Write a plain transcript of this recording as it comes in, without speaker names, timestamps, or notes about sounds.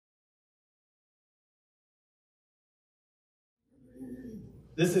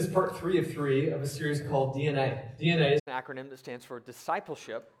This is part 3 of 3 of a series called DNA. DNA is an acronym that stands for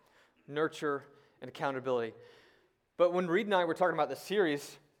Discipleship, Nurture, and Accountability. But when Reed and I were talking about this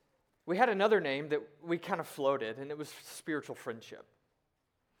series, we had another name that we kind of floated, and it was spiritual friendship.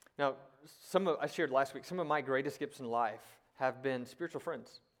 Now, I shared last week, some of my greatest gifts in life have been spiritual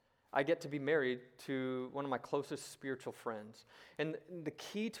friends. I get to be married to one of my closest spiritual friends. And the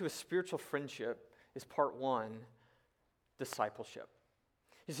key to a spiritual friendship is part 1, discipleship.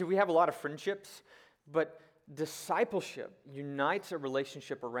 You see, we have a lot of friendships, but discipleship unites a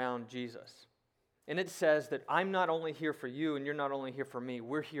relationship around Jesus. And it says that I'm not only here for you and you're not only here for me,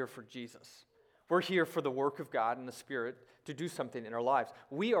 we're here for Jesus. We're here for the work of God and the Spirit to do something in our lives.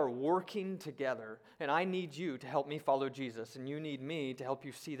 We are working together, and I need you to help me follow Jesus, and you need me to help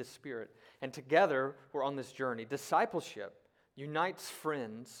you see the Spirit. And together, we're on this journey. Discipleship unites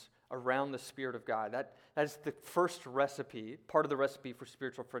friends around the Spirit of God. That is the first recipe, part of the recipe for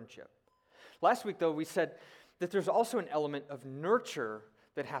spiritual friendship. Last week, though, we said that there's also an element of nurture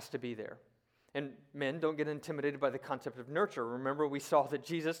that has to be there. And men, don't get intimidated by the concept of nurture. Remember, we saw that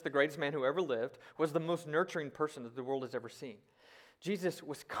Jesus, the greatest man who ever lived, was the most nurturing person that the world has ever seen. Jesus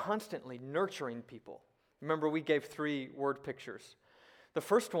was constantly nurturing people. Remember, we gave 3 word pictures. The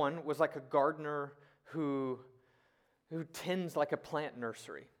first one was like a gardener who tends like a plant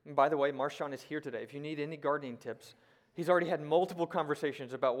nursery. And by the way, Marshawn is here today. If you need any gardening tips, he's already had multiple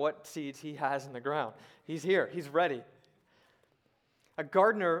conversations about what seeds he has in the ground. He's here. He's ready. A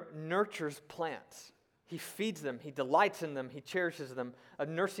gardener nurtures plants. He feeds them. He delights in them. He cherishes them. A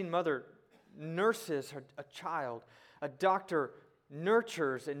nursing mother nurses a child. A doctor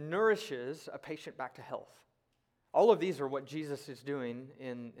nurtures and nourishes a patient back to health. All of these are what Jesus is doing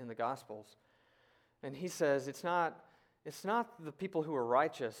in the Gospels. And he says it's not the people who are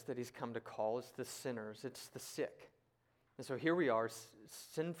righteous that he's come to call. It's the sinners. It's the sick. And so here we are,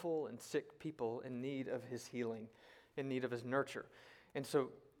 sinful and sick people in need of his healing, in need of his nurture. And so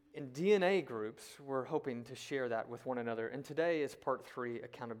in DNA groups, we're hoping to share that with one another. And today is part 3,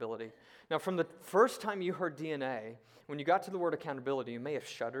 accountability. Now, from the first time you heard DNA, when you got to the word accountability, you may have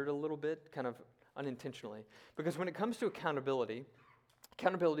shuddered a little bit, kind of unintentionally. Because when it comes to accountability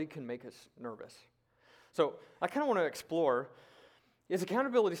can make us nervous. So I kind of want to explore, is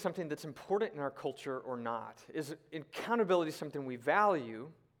accountability something that's important in our culture or not? Is accountability something we value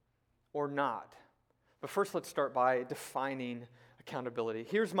or not? But first, let's start by defining accountability.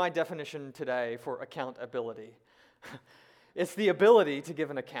 Here's my definition today for accountability. It's the ability to give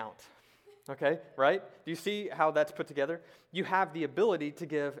an account. Okay, right? Do you see how that's put together? You have the ability to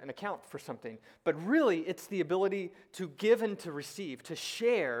give an account for something, but really it's the ability to give and to receive, to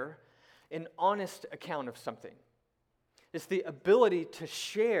share an honest account of something. It's the ability to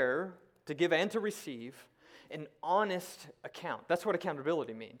share, to give and to receive an honest account. That's what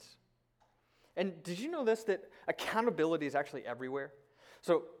accountability means. And did you know this, that accountability is actually everywhere?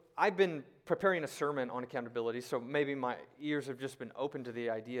 So I've been preparing a sermon on accountability, so maybe my ears have just been open to the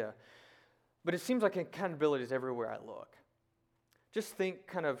idea. But it seems like accountability is everywhere I look. Just think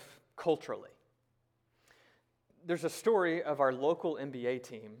kind of culturally. There's a story of our local NBA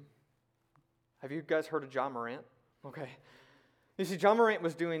team. Have you guys heard of John Morant? Okay. You see, John Morant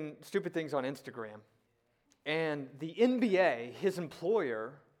was doing stupid things on Instagram. And the NBA, his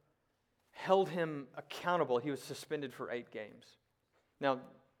employer, held him accountable. He was suspended for 8 games. Now,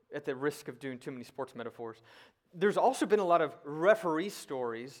 at the risk of doing too many sports metaphors, there's also been a lot of referee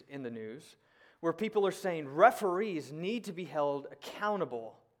stories in the news where people are saying referees need to be held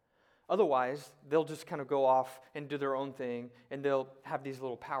accountable. Otherwise, they'll just kind of go off and do their own thing, and they'll have these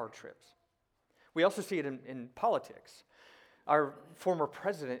little power trips. We also see it in politics. Our former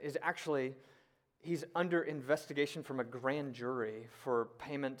president is actually, he's under investigation from a grand jury for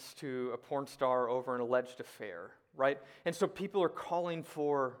payments to a porn star over an alleged affair, right? And so people are calling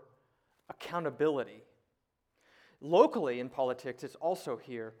for accountability. Locally in politics, it's also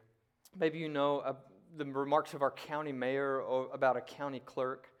here. Maybe you know the remarks of our county mayor about a county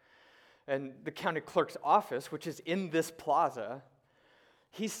clerk. And the county clerk's office, which is in this plaza,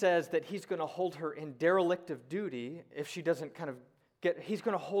 he says that he's going to hold her in derelict of duty if she doesn't he's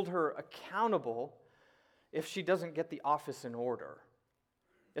going to hold her accountable if she doesn't get the office in order.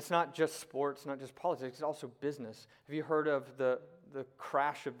 It's not just sports, not just politics, it's also business. Have you heard of the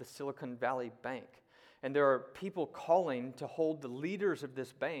crash of the Silicon Valley Bank? And there are people calling to hold the leaders of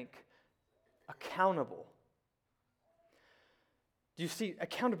this bank accountable. Do you see,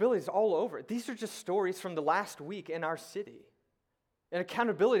 accountability is all over. These are just stories from the last week in our city. And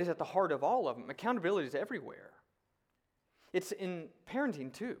accountability is at the heart of all of them. Accountability is everywhere. It's in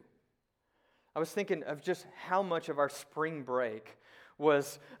parenting too. I was thinking of just how much of our spring break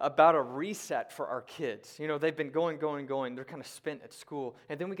was about a reset for our kids. You know, they've been going. They're kind of spent at school,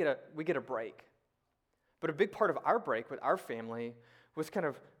 and then we get a break. But a big part of our break with our family was kind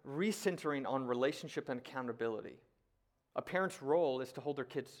of recentering on relationship and accountability. A parent's role is to hold their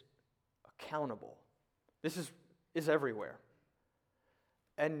kids accountable. This is everywhere.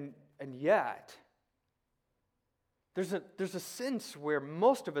 And yet, there's a sense where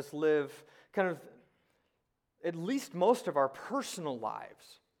most of us live kind of at least most of our personal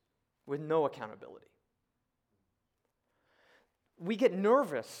lives with no accountability. We get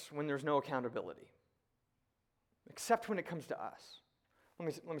nervous when there's no accountability, except when it comes to us.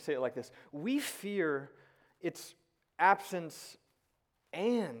 Let me say it like this. We fear its absence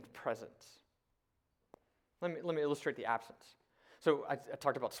and presence. Let me illustrate the absence. So I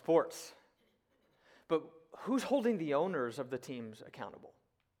talked about sports, but who's holding the owners of the teams accountable?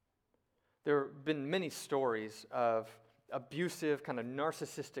 There have been many stories of abusive, kind of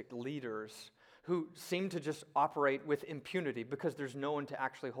narcissistic leaders who seem to just operate with impunity because there's no one to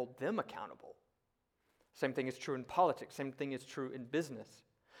actually hold them accountable. Same thing is true in politics. Same thing is true in business.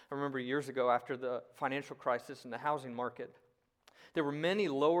 I remember years ago after the financial crisis in the housing market, there were many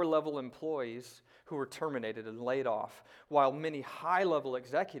lower-level employees who were terminated and laid off, while many high-level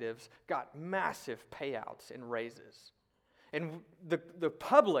executives got massive payouts and raises. And the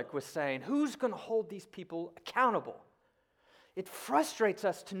public was saying, who's going to hold these people accountable? It frustrates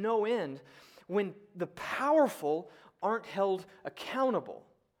us to no end when the powerful aren't held accountable.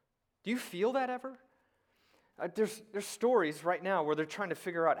 Do you feel that ever? There's stories right now where they're trying to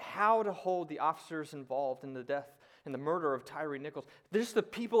figure out how to hold the officers involved in the death and the murder of Tyree Nichols. There's the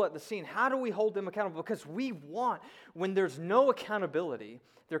people at the scene. How do we hold them accountable? Because we want, when there's no accountability,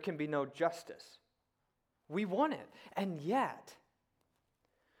 there can be no justice. We want it. And yet,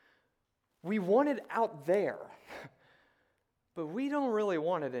 we want it out there, but we don't really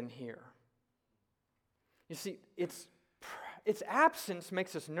want it in here. You see, its absence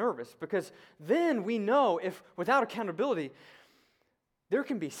makes us nervous because then we know if without accountability, there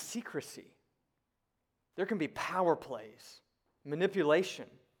can be secrecy. There can be power plays, manipulation,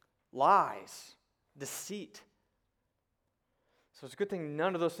 lies, deceit. So it's a good thing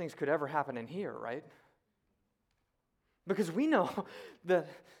none of those things could ever happen in here, right? Because we know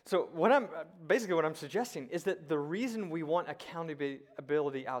what I'm suggesting is that the reason we want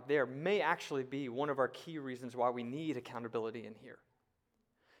accountability out there may actually be one of our key reasons why we need accountability in here.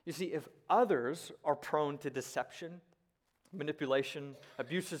 You see, if others are prone to deception, manipulation,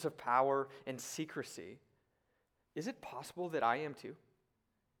 abuses of power, and secrecy, is it possible that I am too?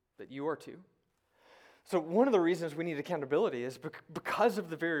 That you are too? So one of the reasons we need accountability is because of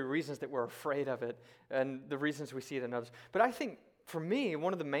the very reasons that we're afraid of it and the reasons we see it in others. But I think, for me,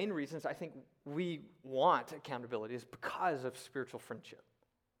 one of the main reasons I think we want accountability is because of spiritual friendship.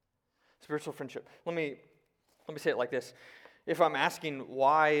 Spiritual friendship. Let me say it like this. If I'm asking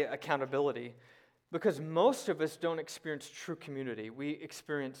why accountability, because most of us don't experience true community. We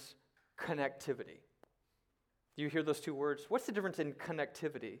experience connectivity. Do you hear those two words? What's the difference in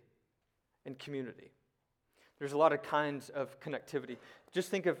connectivity and community? There's a lot of kinds of connectivity. Just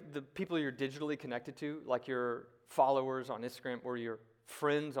think of the people you're digitally connected to, like your followers on Instagram or your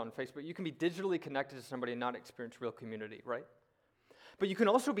friends on Facebook. You can be digitally connected to somebody and not experience real community, right? But you can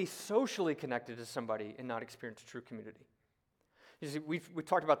also be socially connected to somebody and not experience true community. You see, we've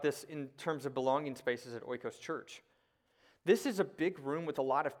talked about this in terms of belonging spaces at Oikos Church. This is a big room with a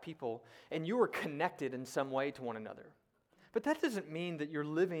lot of people, and you are connected in some way to one another. But that doesn't mean that you're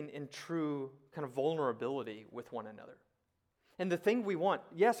living in true kind of vulnerability with one another. And the thing we want,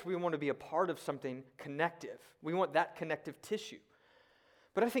 yes, we want to be a part of something connective. We want that connective tissue.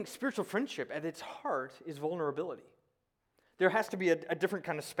 But I think spiritual friendship at its heart is vulnerability. There has to be a different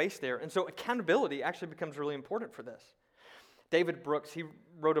kind of space there. And so accountability actually becomes really important for this. David Brooks, he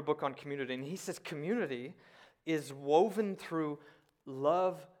wrote a book on community, and he says community is woven through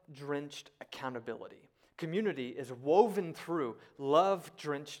love-drenched accountability. Community is woven through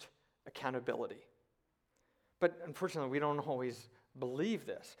love-drenched accountability. But unfortunately, we don't always believe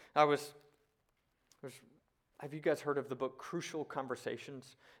this. Have you guys heard of the book Crucial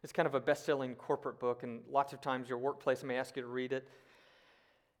Conversations? It's kind of a best-selling corporate book, and lots of times your workplace may ask you to read it.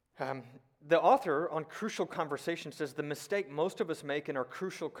 The author on Crucial Conversations says the mistake most of us make in our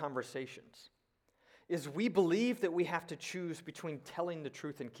crucial conversations is we believe that we have to choose between telling the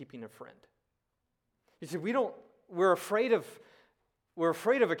truth and keeping a friend. You see, we're afraid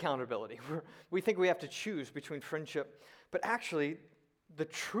of accountability. We think we have to choose between friendship, but actually, the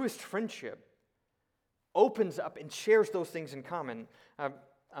truest friendship opens up and shares those things in common.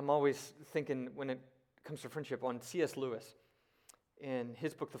 I'm always thinking when it comes to friendship on C.S. Lewis. in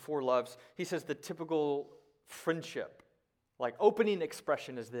his book, The Four Loves, he says the typical friendship, like opening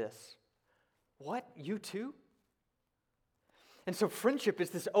expression is this: what, you too? And so friendship is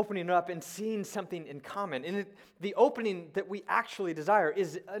this opening up and seeing something in common. And the opening that we actually desire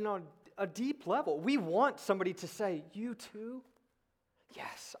is on a deep level. We want somebody to say, you too?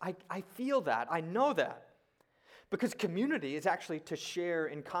 Yes, I feel that. I know that. Because community is actually to share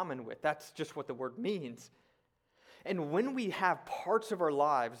in common with. That's just what the word means. And when we have parts of our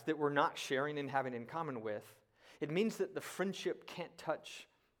lives that we're not sharing and having in common with, it means that the friendship can't touch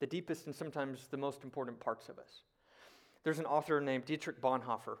the deepest and sometimes the most important parts of us. There's an author named Dietrich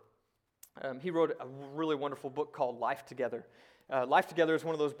Bonhoeffer. He wrote a really wonderful book called Life Together. Life Together is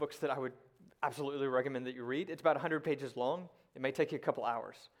one of those books that I would absolutely recommend that you read. It's about 100 pages long. It may take you a couple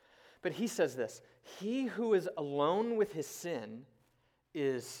hours. But he says this: he who is alone with his sin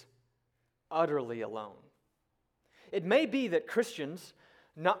is utterly alone. It may be that Christians,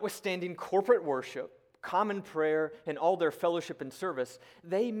 notwithstanding corporate worship, common prayer, and all their fellowship and service,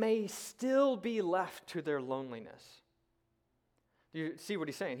 they may still be left to their loneliness. Do you see what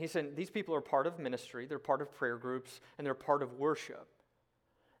he's saying? He's saying these people are part of ministry, they're part of prayer groups, and they're part of worship.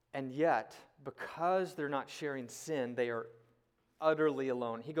 And yet, because they're not sharing sin, they are utterly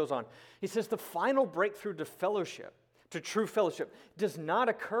alone. He goes on. He says the final breakthrough to fellowship, to true fellowship, does not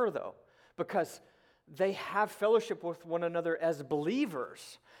occur, though, because they have fellowship with one another as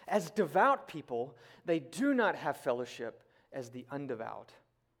believers, as devout people. They do not have fellowship as the undevout,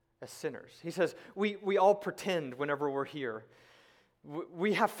 as sinners. He says we all pretend whenever we're here.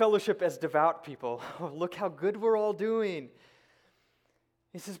 We have fellowship as devout people. Oh, look how good we're all doing.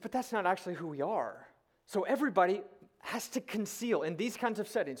 He says, but that's not actually who we are. So everybody has to conceal, in these kinds of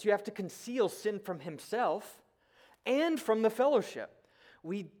settings, you have to conceal sin from himself and from the fellowship.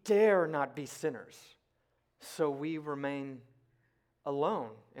 We dare not be sinners, so we remain alone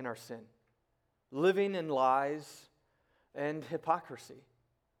in our sin, living in lies and hypocrisy.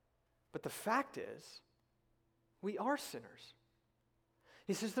 But the fact is, we are sinners.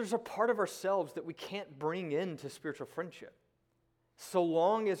 He says there's a part of ourselves that we can't bring into spiritual friendship so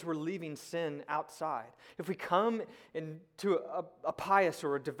long as we're leaving sin outside. If we come into a pious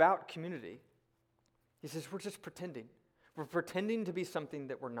or a devout community, he says we're just pretending. We're pretending to be something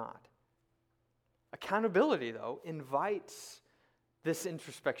that we're not. Accountability, though, invites this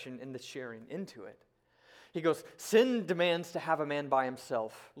introspection and this sharing into it. He goes, sin demands to have a man by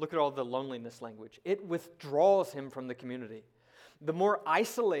himself. Look at all the loneliness language. It withdraws him from the community. The more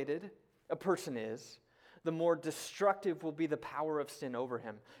isolated a person is, the more destructive will be the power of sin over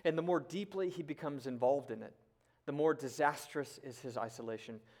him. And the more deeply he becomes involved in it, the more disastrous is his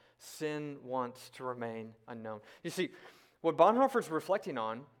isolation. Sin wants to remain unknown. You see, what Bonhoeffer's reflecting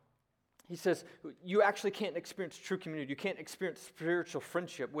on, he says, you actually can't experience true community. You can't experience spiritual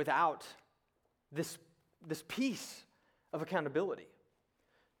friendship without this piece of accountability.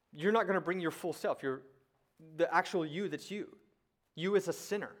 You're not going to bring your full self. You're the actual you that's you. You as a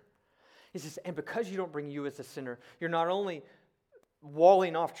sinner. He says, and because you don't bring you as a sinner, you're not only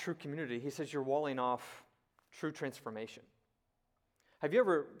walling off true community, he says you're walling off true transformation. Have you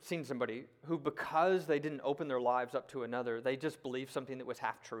ever seen somebody who, because they didn't open their lives up to another, they just believed something that was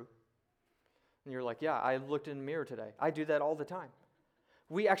half true? And you're like, yeah, I looked in the mirror today. I do that all the time.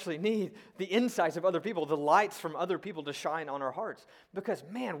 We actually need the insights of other people, the lights from other people to shine on our hearts. Because,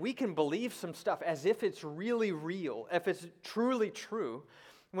 man, we can believe some stuff as if it's really real, if it's truly true,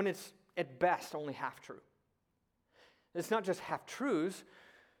 when it's at best only half true. It's not just half truths.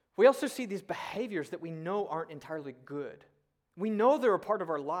 We also see these behaviors that we know aren't entirely good. We know they're a part of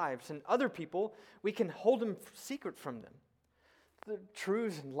our lives, and other people, we can hold them secret from them. The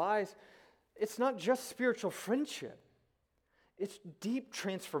truths and lies, it's not just spiritual friendship. It's deep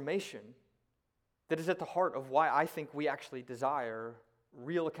transformation that is at the heart of why I think we actually desire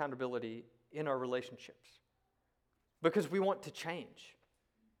real accountability in our relationships. Because we want to change.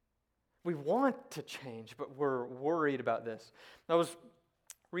 We want to change, but we're worried about this. I was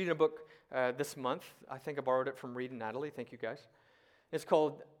reading a book this month. I think I borrowed it from Reed and Natalie. Thank you, guys. It's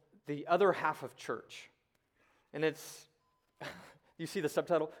called The Other Half of Church. And it's, you see the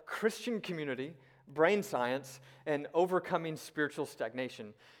subtitle, Christian Community, Brain Science, and Overcoming Spiritual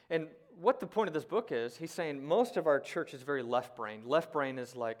Stagnation. And what the point of this book is, he's saying most of our church is very left-brained. Left brain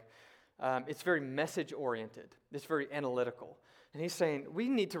is like, it's very message-oriented. It's very analytical. And he's saying we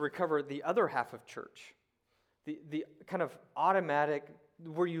need to recover the other half of church, the kind of automatic,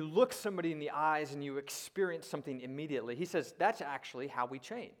 where you look somebody in the eyes and you experience something immediately. He says that's actually how we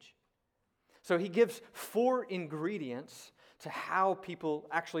change. So he gives 4 ingredients to how people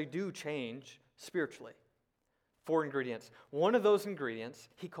actually do change spiritually. 4 ingredients. One of those ingredients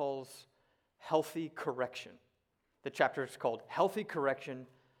he calls healthy correction. The chapter is called Healthy Correction,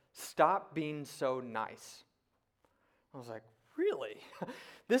 Stop Being So Nice. I was like, really?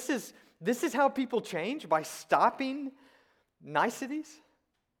 This is how people change? By stopping niceties?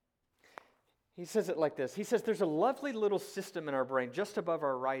 He says it like this. He says there's a lovely little system in our brain just above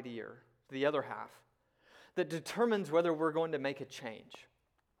our right ear, the other half, that determines whether we're going to make a change.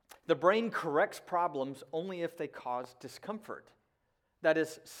 The brain corrects problems only if they cause discomfort. That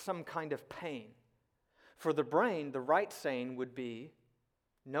is, some kind of pain. For the brain, the right saying would be,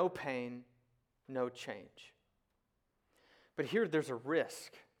 no pain, no change. But here there's a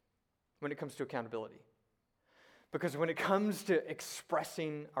risk when it comes to accountability. Because when it comes to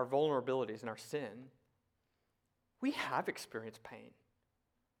expressing our vulnerabilities and our sin, we have experienced pain.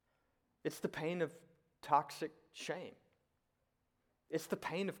 It's the pain of toxic shame. It's the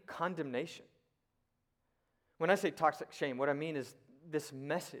pain of condemnation. When I say toxic shame, what I mean is this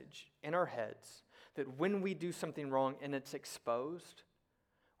message in our heads that when we do something wrong and it's exposed,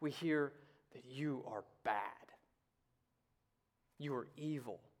 we hear that you are bad. You are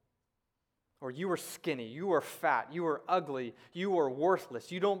evil. Or you are skinny, you are fat, you are ugly, you are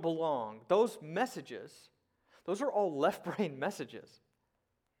worthless, you don't belong. Those messages, those are all left brain messages.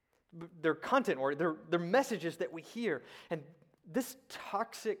 They're content-oriented, they're messages that we hear. And this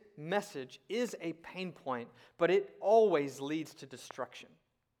toxic message is a pain point, but it always leads to destruction.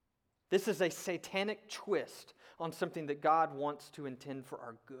 This is a satanic twist on something that God wants to intend for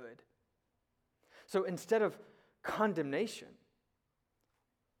our good. So instead of condemnation,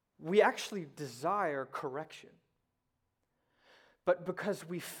 we actually desire correction. But because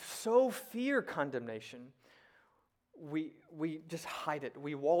we so fear condemnation, we just hide it.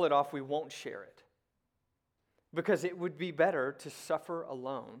 We wall it off. We won't share it. Because it would be better to suffer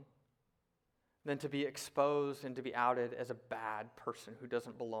alone than to be exposed and to be outed as a bad person who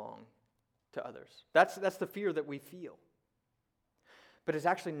doesn't belong to others. That's the fear that we feel. But it's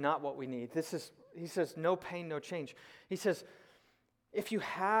actually not what we need. He says, no pain, no change. He says, if you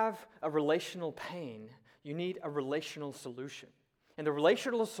have a relational pain, you need a relational solution. And the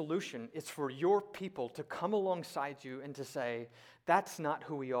relational solution is for your people to come alongside you and to say, that's not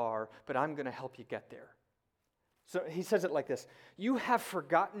who we are, but I'm going to help you get there. So he says it like this. You have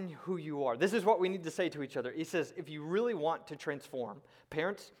forgotten who you are. This is what we need to say to each other. He says, if you really want to transform,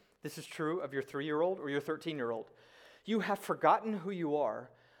 parents, this is true of your 3-year-old or your 13-year-old. You have forgotten who you are.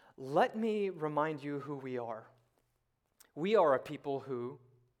 Let me remind you who we are. We are a people who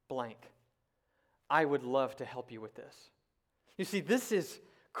blank. I would love to help you with this. You see, this is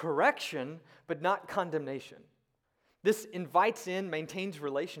correction, but not condemnation. This invites in, maintains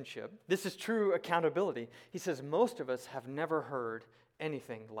relationship. This is true accountability. He says most of us have never heard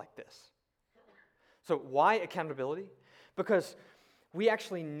anything like this. So why accountability? Because we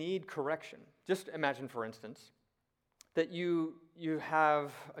actually need correction. Just imagine, for instance, that you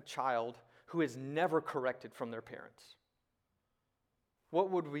have a child who is never corrected from their parents. What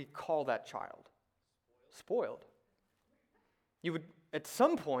would we call that child? Spoiled. You would, at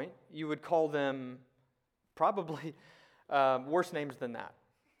some point, you would call them probably worse names than that,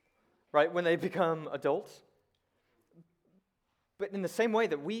 right? When they become adults. But in the same way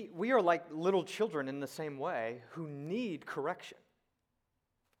that we are like little children in the same way who need correction.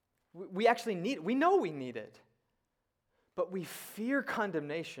 We actually need it. We know we need it. But we fear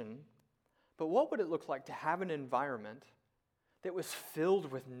condemnation. But what would it look like to have an environment that was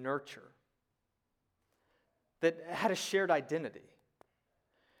filled with nurture, that had a shared identity,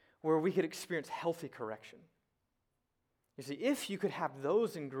 where we could experience healthy correction? You see, if you could have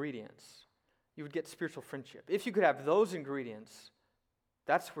those ingredients, you would get spiritual friendship. If you could have those ingredients,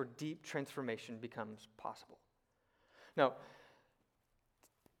 that's where deep transformation becomes possible. Now,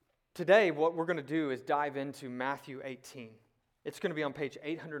 today what we're going to do is dive into Matthew 18. It's going to be on page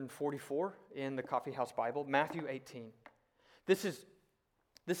 844 in the Coffee House Bible, Matthew 18. This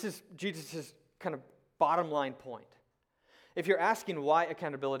is Jesus' kind of bottom line point. If you're asking why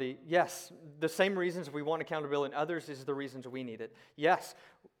accountability, yes, the same reasons we want accountability in others is the reasons we need it. Yes,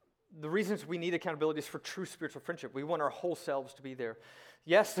 the reasons we need accountability is for true spiritual friendship. We want our whole selves to be there.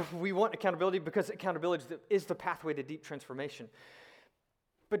 Yes, we want accountability because accountability is the pathway to deep transformation.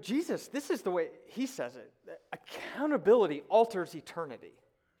 But Jesus, this is the way he says it. Accountability alters eternity.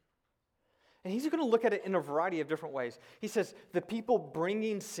 And he's going to look at it in a variety of different ways. He says the people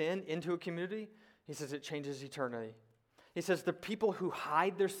bringing sin into a community, he says it changes eternity. He says the people who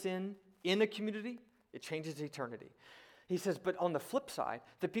hide their sin in a community, it changes eternity. He says, but on the flip side,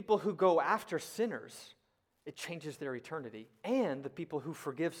 the people who go after sinners, it changes their eternity. And the people who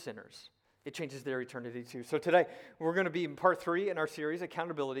forgive sinners, It changes their eternity too. So today, we're going to be in part 3 in our series,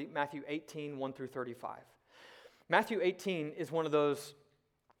 Accountability, Matthew 18, 1 through 35. Matthew 18 is one of those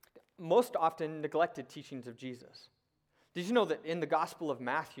most often neglected teachings of Jesus. Did you know that in the Gospel of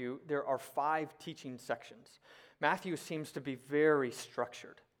Matthew, there are 5 teaching sections? Matthew seems to be very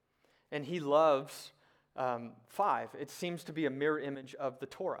structured, and he loves 5. It seems to be a mirror image of the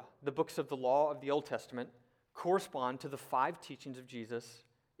Torah. The books of the law of the Old Testament correspond to the 5 teachings of Jesus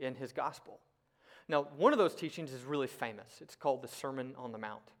in his gospel. Now, one of those teachings is really famous. It's called the Sermon on the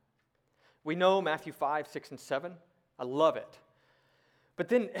Mount. We know Matthew 5, 6, and 7. I love it. But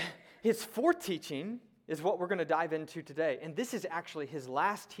then his 4th teaching is what we're going to dive into today. And this is actually his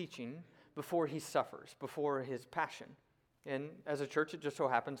last teaching before he suffers, before his passion. And as a church, it just so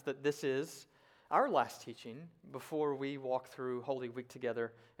happens that this is our last teaching before we walk through Holy Week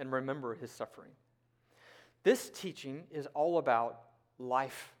together and remember his suffering. This teaching is all about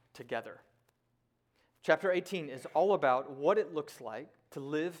life together. Chapter 18 is all about what it looks like to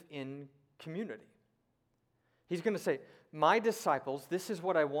live in community. He's going to say, my disciples, this is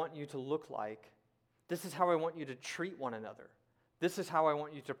what I want you to look like. This is how I want you to treat one another. This is how I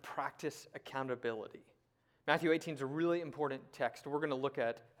want you to practice accountability. Matthew 18 is a really important text. We're going to look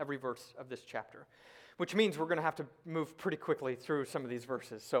at every verse of this chapter, which means we're going to have to move pretty quickly through some of these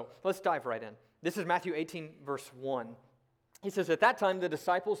verses. So let's dive right in. This is Matthew 18, verse 1. He says, at that time the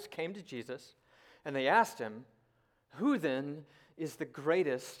disciples came to Jesus, and they asked him, who then is the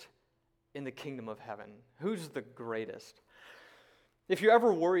greatest in the kingdom of heaven? Who's the greatest? If you're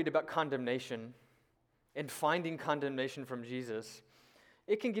ever worried about condemnation and finding condemnation from Jesus,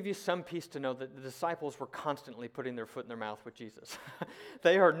 it can give you some peace to know that the disciples were constantly putting their foot in their mouth with Jesus.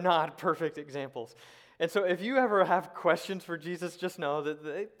 They are not perfect examples. And so if you ever have questions for Jesus, just know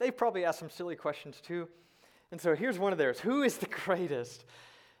that they probably ask some silly questions too. And so here's one of theirs. Who is the greatest?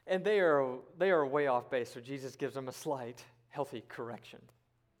 And they are way off base, so Jesus gives them a slight, healthy correction.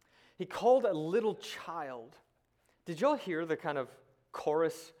 He called a little child. Did y'all hear the kind of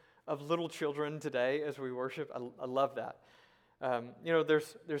chorus of little children today as we worship? I love that.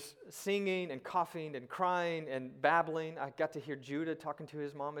 There's singing and coughing and crying and babbling. I got to hear Judah talking to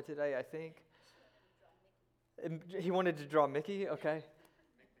his mama today, I think. He wanted to draw Mickey, okay.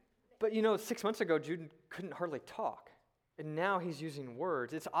 But 6 months ago, Judah couldn't hardly talk. And now he's using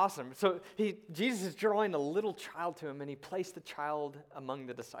words. It's awesome. So Jesus is drawing a little child to him, and he placed the child among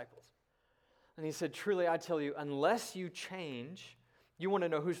the disciples. And he said, truly, I tell you, unless you change, you want to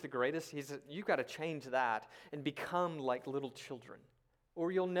know who's the greatest? He said, you've got to change that and become like little children,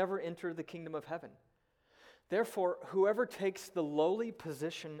 or you'll never enter the kingdom of heaven. Therefore, whoever takes the lowly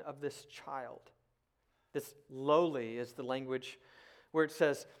position of this child, this lowly is the language where it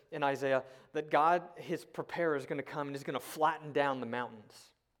says in Isaiah that God, his preparer, is going to come and is going to flatten down the mountains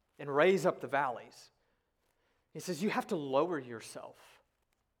and raise up the valleys. He says, you have to lower yourself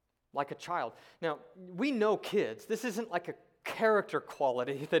like a child. Now, we know kids. This isn't like a character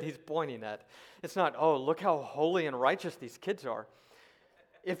quality that he's pointing at. It's not, oh, look how holy and righteous these kids are.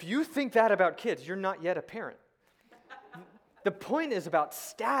 If you think that about kids, you're not yet a parent. The point is about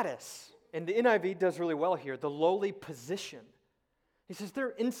status. And the NIV does really well here, the lowly position. He says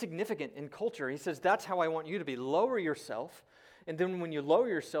they're insignificant in culture. He says that's how I want you to be. Lower yourself, and then when you lower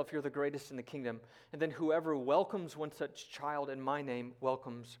yourself, you're the greatest in the kingdom. And then whoever welcomes one such child in my name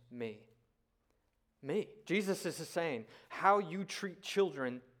welcomes me. Me. Jesus is saying how you treat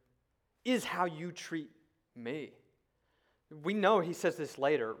children is how you treat me. We know he says this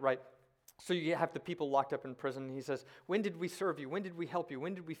later, right? So you have the people locked up in prison. He says, when did we serve you? When did we help you?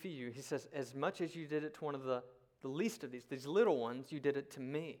 When did we feed you? He says, as much as you did it to one of the least of these little ones, you did it to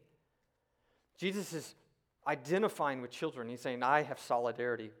me. Jesus is identifying with children. He's saying, I have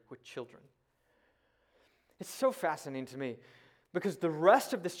solidarity with children. It's so fascinating to me because the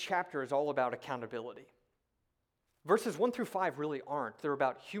rest of this chapter is all about accountability. Verses 1 through 5 really aren't. They're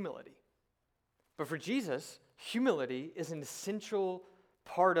about humility. But for Jesus, humility is an essential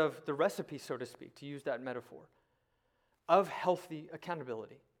part of the recipe, so to speak, to use that metaphor, of healthy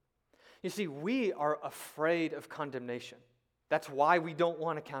accountability. You see, we are afraid of condemnation. That's why we don't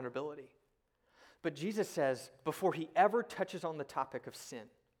want accountability. But Jesus says, before he ever touches on the topic of sin,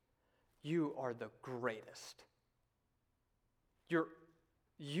 you are the greatest.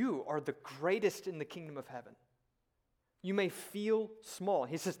 You are the greatest in the kingdom of heaven. You may feel small.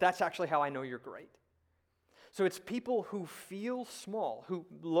 He says, that's actually how I know you're great. So it's people who feel small, who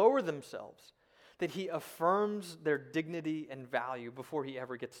lower themselves, that he affirms their dignity and value before he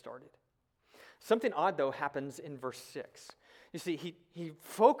ever gets started. Something odd, though, happens in verse 6. You see, he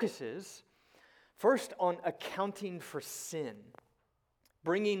focuses first on accounting for sin.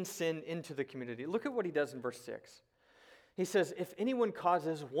 bringing sin into the community. Look at what he does in verse 6. He says, if anyone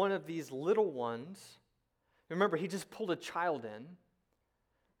causes one of these little ones, remember, he just pulled a child in, and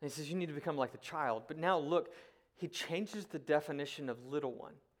he says, you need to become like the child. But now look, he changes the definition of little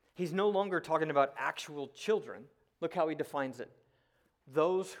one. He's no longer talking about actual children. Look how he defines it.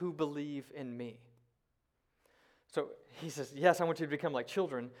 Those who believe in me. So he says, yes, I want you to become like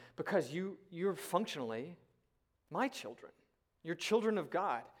children because you're functionally my children. You're children of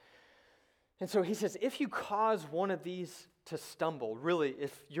God. And so he says, if you cause one of these to stumble, really,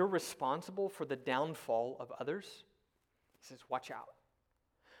 if you're responsible for the downfall of others, he says, watch out.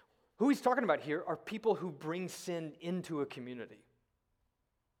 Who he's talking about here are people who bring sin into a community.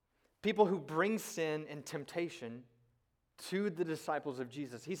 People who bring sin and temptation to the disciples of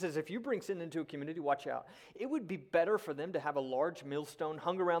Jesus. He says, if you bring sin into a community, watch out. It would be better for them to have a large millstone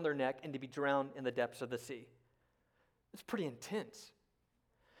hung around their neck and to be drowned in the depths of the sea. It's pretty intense.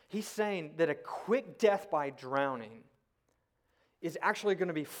 He's saying that a quick death by drowning is actually going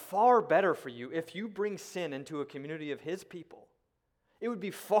to be far better for you if you bring sin into a community of his people. It would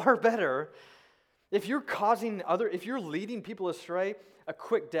be far better if you're leading people astray, a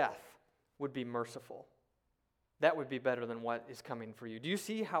quick death would be merciful. That would be better than what is coming for you. Do you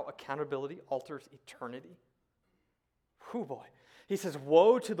see how accountability alters eternity? Whew, boy. He says,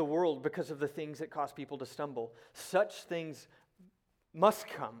 woe to the world because of the things that cause people to stumble. Such things must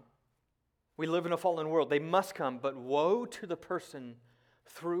come. We live in a fallen world. They must come, but woe to the person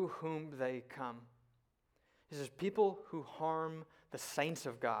through whom they come. He says, people who harm the saints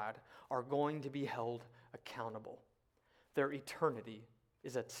of God are going to be held accountable. Their eternity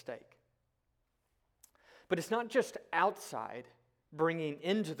is at stake. But it's not just outside bringing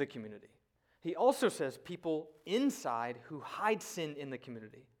into the community. He also says people inside who hide sin in the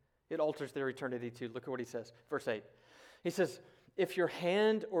community. It alters their eternity too. Look at what he says. Verse 8. He says, if your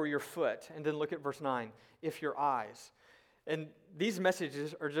hand or your foot, and then look at verse 9, if your eyes. And these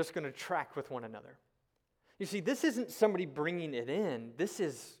messages are just going to track with one another. You see, this isn't somebody bringing it in. This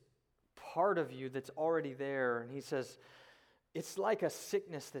is part of you that's already there. And he says, it's like a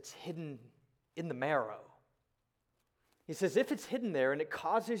sickness that's hidden in the marrow. He says, if it's hidden there and it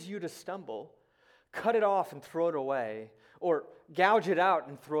causes you to stumble, cut it off and throw it away, or gouge it out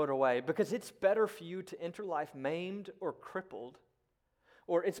and throw it away, because it's better for you to enter life maimed or crippled,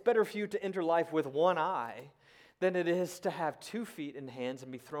 or it's better for you to enter life with one eye than it is to have 2 feet and hands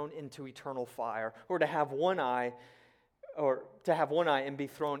and be thrown into eternal fire, or to have one eye and be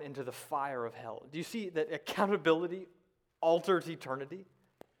thrown into the fire of hell. Do you see that accountability alters eternity?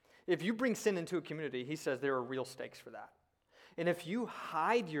 If you bring sin into a community, he says there are real stakes for that. And if you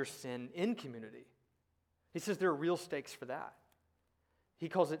hide your sin in community, he says there are real stakes for that. He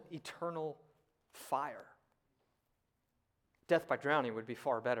calls it eternal fire. Death by drowning would be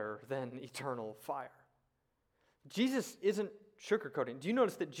far better than eternal fire. Jesus isn't sugarcoating. Do you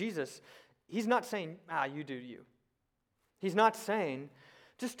notice that Jesus, he's not saying, you do you. He's not saying,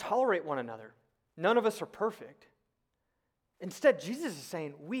 just tolerate one another. None of us are perfect. Instead, Jesus is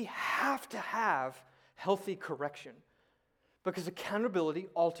saying we have to have healthy correction because accountability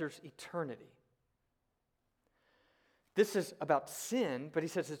alters eternity. This is about sin, but he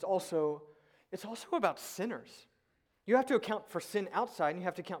says it's also about sinners. You have to account for sin outside and you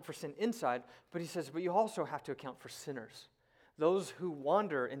have to account for sin inside, but he says, but you also have to account for sinners, those who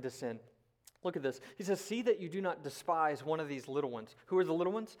wander into sin. Look at this. He says, see that you do not despise one of these little ones. Who are the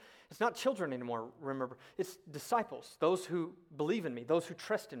little ones? It's not children anymore, remember. It's disciples, those who believe in me, those who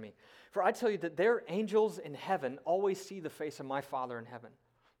trust in me. For I tell you that their angels in heaven always see the face of my Father in heaven.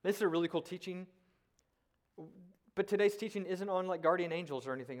 This is a really cool teaching, but today's teaching isn't on like guardian angels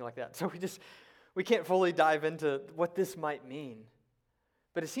or anything like that. So we can't fully dive into what this might mean.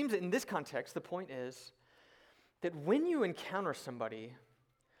 But it seems that in this context, the point is that when you encounter somebody,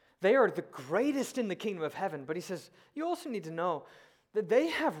 they are the greatest in the kingdom of heaven. But he says, you also need to know that they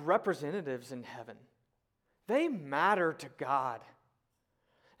have representatives in heaven. They matter to God.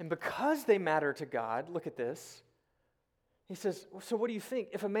 And because they matter to God, look at this. He says, so what do you think?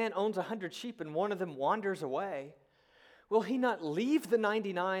 If a man owns 100 sheep and one of them wanders away, will he not leave the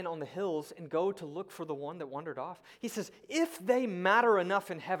 99 on the hills and go to look for the one that wandered off? He says, if they matter enough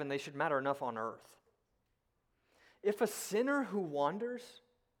in heaven, they should matter enough on earth. If a sinner who wanders,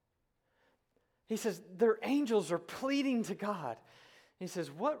 he says, their angels are pleading to God. He says,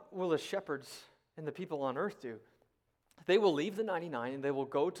 what will the shepherds and the people on earth do? They will leave the 99 and they will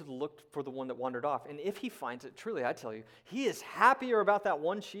go to look for the one that wandered off. And if he finds it, truly I tell you, he is happier about that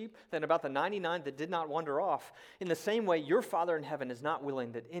one sheep than about the 99 that did not wander off. In the same way, your Father in heaven is not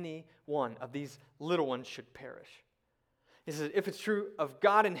willing that any one of these little ones should perish. He says, if it's true of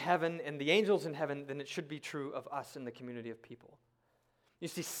God in heaven and the angels in heaven, then it should be true of us in the community of people. You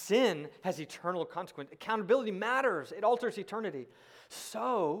see, sin has eternal consequence. Accountability matters. It alters eternity.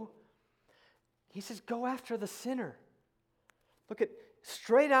 So, he says, go after the sinner. Look at,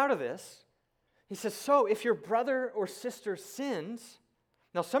 straight out of this, he says, so if your brother or sister sins,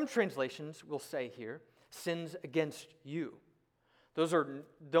 now some translations will say here, sins against you.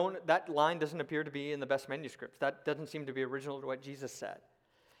 That line doesn't appear to be in the best manuscripts. That doesn't seem to be original to what Jesus said.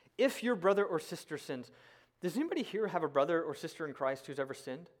 If your brother or sister sins, does anybody here have a brother or sister in Christ who's ever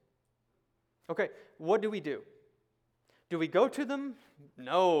sinned? Okay, what do? Do we go to them?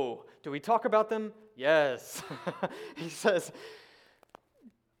 No. Do we talk about them? Yes. He says,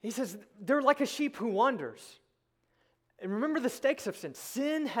 they're like a sheep who wanders. And remember the stakes of sin.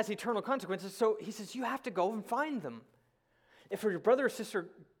 Sin has eternal consequences, so he says you have to go and find them. If your brother or sister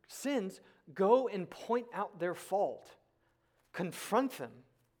sins, go and point out their fault. Confront them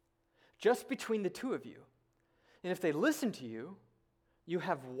just between the two of you. And if they listen to you, you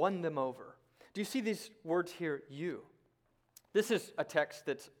have won them over. Do you see these words here, you? This is a text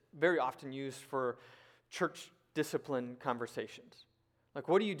that's very often used for church discipline conversations. Like,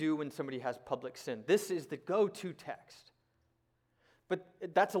 what do you do when somebody has public sin? This is the go-to text. But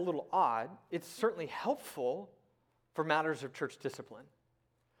that's a little odd. It's certainly helpful for matters of church discipline.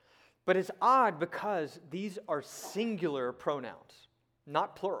 But it's odd because these are singular pronouns,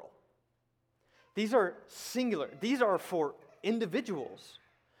 not plural. These are singular. These are for individuals.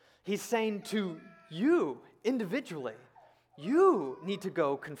 He's saying to you individually, you need to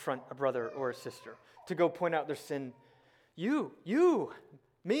go confront a brother or a sister, to go point out their sin. You,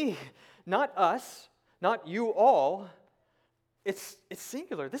 me, not us, not you all. It's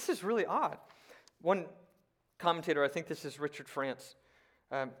singular. This is really odd. One commentator, I think this is Richard France,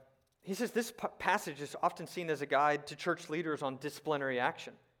 he says this passage is often seen as a guide to church leaders on disciplinary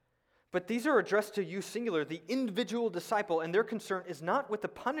action. But these are addressed to you singular, the individual disciple, and their concern is not with the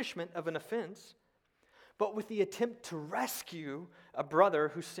punishment of an offense, but with the attempt to rescue a brother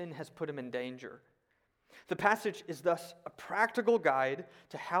whose sin has put him in danger. The passage is thus a practical guide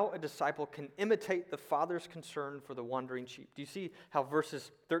to how a disciple can imitate the Father's concern for the wandering sheep. Do you see how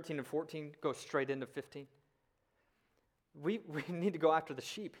verses 13 and 14 go straight into 15? We need to go after the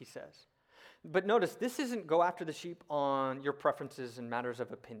sheep, he says. But notice, this isn't go after the sheep on your preferences and matters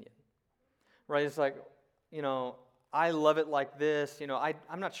of opinion. Right? It's like, I love it like this.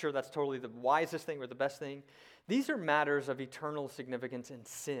 I'm not sure that's totally the wisest thing or the best thing. These are matters of eternal significance in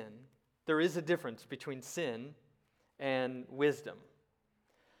sin. There is a difference between sin and wisdom.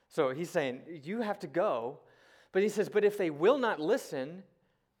 So he's saying, you have to go. But he says, but if they will not listen,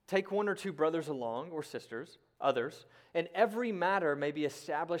 take one or two brothers along, or sisters, others, and every matter may be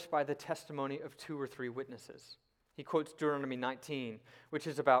established by the testimony of 2 or 3 witnesses. He quotes Deuteronomy 19, which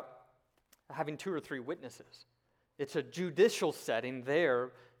is about having 2 or 3 witnesses. It's a judicial setting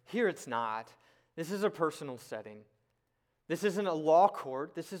there. Here it's not. This is a personal setting. This isn't a law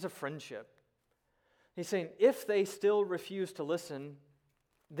court. This is a friendship. He's saying, if they still refuse to listen,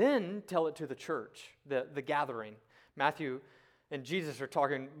 then tell it to the church, the gathering. Matthew and Jesus are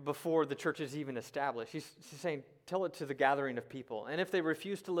talking before the church is even established. He's saying, tell it to the gathering of people. And if they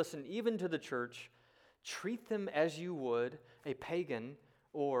refuse to listen even to the church, treat them as you would a pagan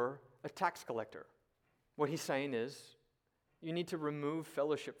or a tax collector. What he's saying is, you need to remove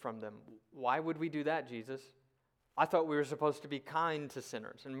fellowship from them. Why would we do that, Jesus? I thought we were supposed to be kind to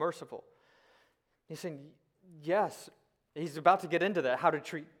sinners and merciful. He's saying, yes, he's about to get into that, how to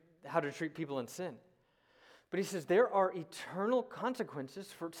treat people in sin. But he says there are eternal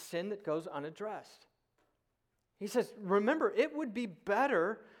consequences for sin that goes unaddressed. He says, remember, it would be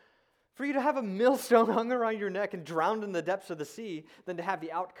better for you to have a millstone hung around your neck and drowned in the depths of the sea than to have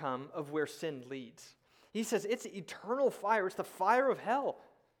the outcome of where sin leads. He says it's eternal fire. It's the fire of hell.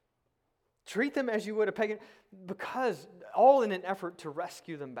 Treat them as you would a pagan, because all in an effort to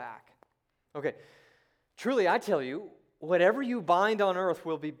rescue them back. Okay, truly I tell you, whatever you bind on earth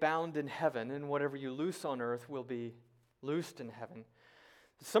will be bound in heaven, and whatever you loose on earth will be loosed in heaven.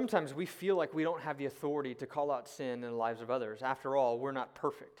 Sometimes we feel like we don't have the authority to call out sin in the lives of others. After all, we're not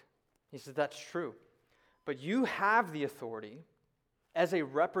perfect. He says that's true. But you have the authority as a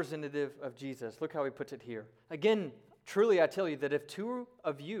representative of Jesus. Look how he puts it here. Again, truly I tell you that if 2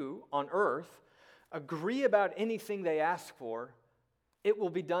 of you on earth agree about anything they ask for, it will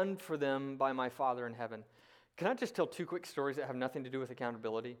be done for them by my Father in heaven. Can I just tell 2 quick stories that have nothing to do with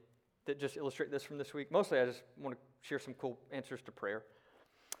accountability that just illustrate this from this week? Mostly I just want to share some cool answers to prayer.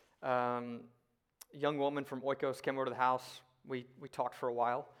 A young woman from Oikos came over to the house. We talked for a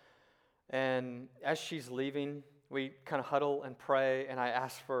while. And as she's leaving, we kind of huddle and pray, and I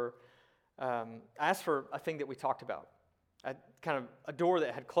asked for a thing that we talked about, kind of a door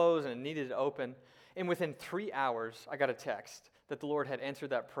that had closed and it needed to open. And within 3 hours, I got a text that the Lord had answered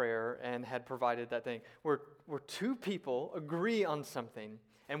that prayer and had provided that thing. Where two people agree on something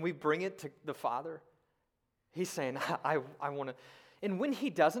and we bring it to the Father, He's saying, I want to. And when He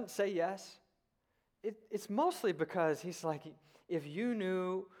doesn't say yes, it's mostly because He's like, if you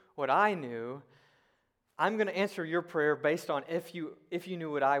knew what I knew, I'm going to answer your prayer based on if you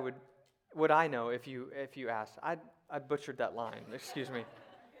knew what I know if you asked. I butchered that line. Excuse me.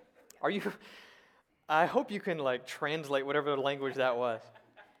 I hope you can translate whatever language that was.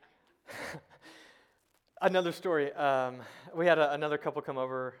 Another story. We had another couple come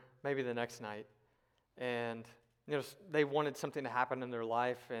over maybe the next night, and they wanted something to happen in their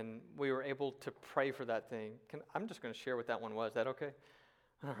life, and we were able to pray for that thing. I'm just going to share what that one was. Is that okay?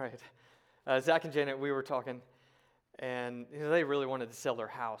 All right. Zach and Janet, we were talking, and they really wanted to sell their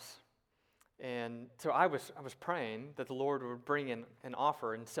house. And so I was praying that the Lord would bring in an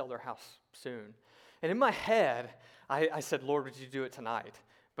offer and sell their house soon. And in my head, I said, Lord, would you do it tonight?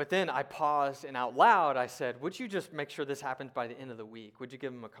 But then I paused, and out loud I said, would you just make sure this happens by the end of the week? Would you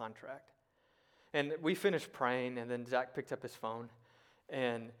give them a contract? And we finished praying, and then Zach picked up his phone.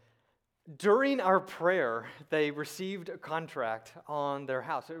 And during our prayer, they received a contract on their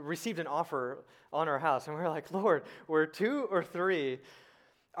house, received an offer on our house. And we were like, Lord, where 2 or 3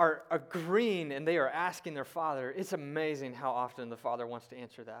 are agreeing and they are asking their Father, it's amazing how often the Father wants to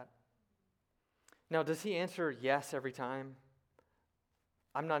answer that. Now, does He answer yes every time?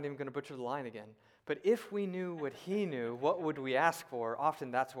 I'm not even going to butcher the line again. But if we knew what He knew, what would we ask for?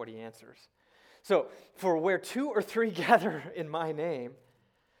 Often that's what He answers. So, for where 2 or 3 gather in my name,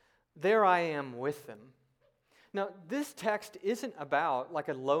 there I am with them. Now, this text isn't about like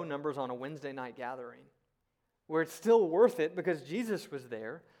a low numbers on a Wednesday night gathering, where it's still worth it because Jesus was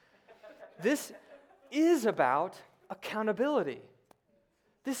there. This is about accountability.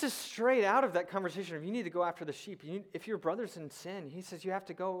 This is straight out of that conversation of you need to go after the sheep. If your brother's in sin, He says you have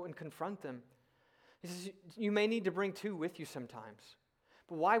to go and confront them. He says you may need to bring 2 with you sometimes.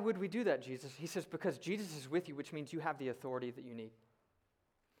 But why would we do that, Jesus? He says because Jesus is with you, which means you have the authority that you need.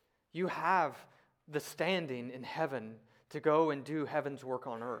 You have the standing in heaven to go and do heaven's work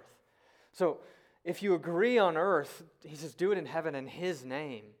on earth. So if you agree on earth, He says do it in heaven in His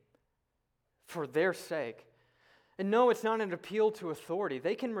name for their sake. And no, it's not an appeal to authority.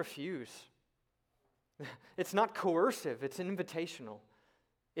 They can refuse. It's not coercive. It's invitational.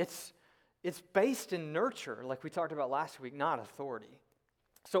 It's based in nurture, like we talked about last week, not authority.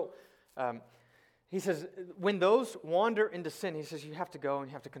 So He says, when those wander into sin, He says you have to go and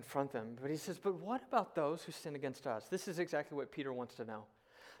you have to confront them. But He says, but what about those who sin against us? This is exactly what Peter wants to know.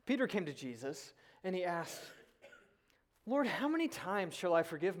 Peter came to Jesus and he asked, Lord, how many times shall I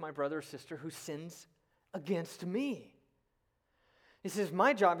forgive my brother or sister who sins against me? He says,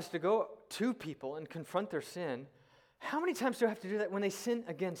 my job is to go to people and confront their sin. How many times do I have to do that when they sin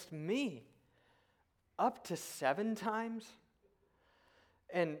against me? Up to 7 times?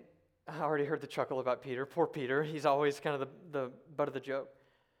 And I already heard the chuckle about Peter. Poor Peter. He's always kind of the butt of the joke.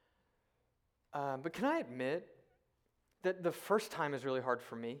 But can I admit that the first time is really hard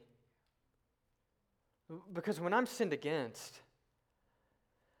for me? Because when I'm sinned against,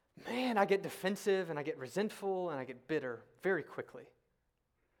 man, I get defensive and I get resentful and I get bitter very quickly.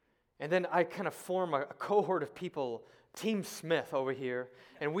 And then I kind of form a cohort of people, Team Smith over here,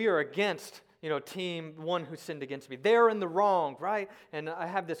 and we are against, team one who sinned against me. They're in the wrong, right? And I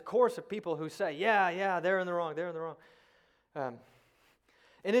have this chorus of people who say, yeah, they're in the wrong, they're in the wrong.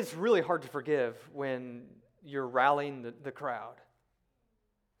 And it's really hard to forgive when you're rallying the crowd.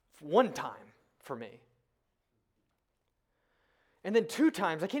 One time for me. And then 2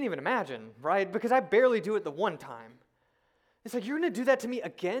 times, I can't even imagine, right? Because I barely do it the 1 time. It's like, you're going to do that to me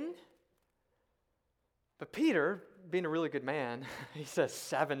again? But Peter, being a really good man, he says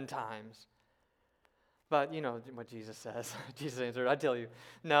 7 times. But you know what Jesus says. Jesus answered, I tell you,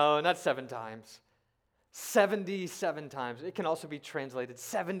 no, not 7 times. 77 times. It can also be translated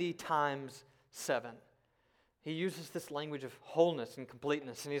 70 times 7. He uses this language of wholeness and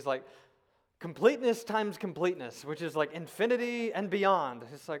completeness. And he's like, completeness times completeness, which is like infinity and beyond.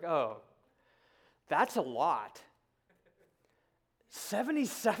 It's like, oh, that's a lot.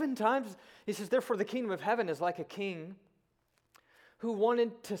 77 times? He says, therefore the kingdom of heaven is like a king who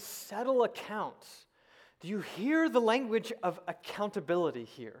wanted to settle accounts. Do you hear the language of accountability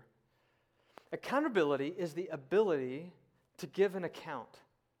here? Accountability is the ability to give an account.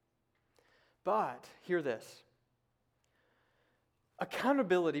 But, hear this.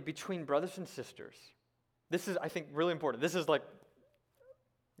 Accountability between brothers and sisters, This is, I think, really important. This is like,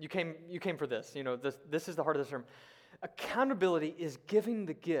 you came for this. This is the heart of the sermon. Accountability is giving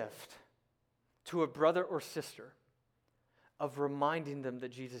the gift to a brother or sister of reminding them that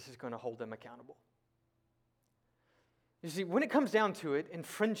Jesus is going to hold them accountable. You see, when it comes down to it, in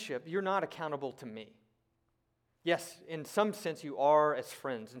friendship, you're not accountable to me. Yes, in some sense you are as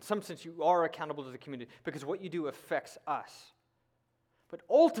friends. In some sense you are accountable to the community because what you do affects us. But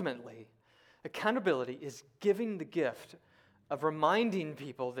ultimately, accountability is giving the gift of reminding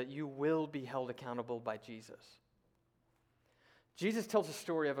people that you will be held accountable by Jesus. Jesus tells a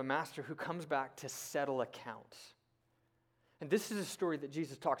story of a master who comes back to settle accounts. And this is a story that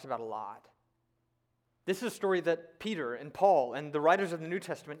Jesus talks about a lot. This is a story that Peter and Paul and the writers of the New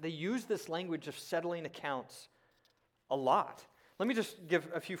Testament, they use this language of settling accounts a lot. Let me just give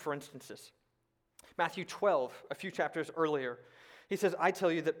a few for instances. Matthew 12, a few chapters earlier, he says, I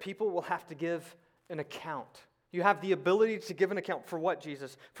tell you that people will have to give an account. You have the ability to give an account for what,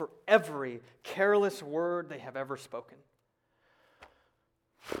 Jesus? For every careless word they have ever spoken.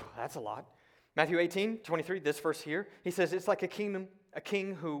 That's a lot. Matthew 18:23, this verse here, he says, it's like a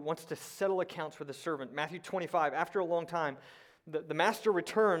king who wants to settle accounts with a servant. Matthew 25, after a long time, the master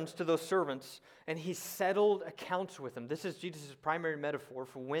returns to those servants, and he settled accounts with them. This is Jesus' primary metaphor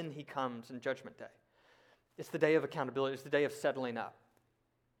for when he comes in Judgment Day. It's the day of accountability. It's the day of settling up.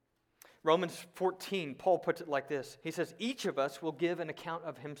 Romans 14, Paul puts it like this. He says, each of us will give an account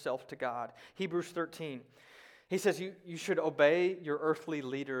of himself to God. Hebrews 13, he says, you should obey your earthly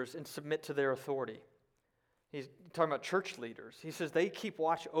leaders and submit to their authority. He's talking about church leaders. He says, they keep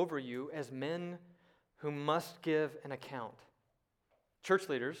watch over you as men who must give an account. Church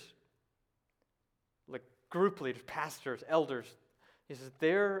leaders, like group leaders, pastors, elders, he says,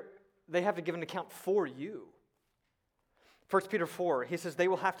 they have to give an account for you. 1 Peter 4, he says, they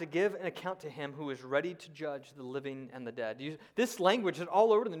will have to give an account to him who is ready to judge the living and the dead. This language is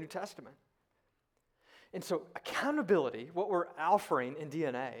all over the New Testament. And so accountability, what we're offering in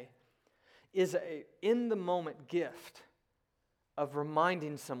DNA, is a in-the-moment gift of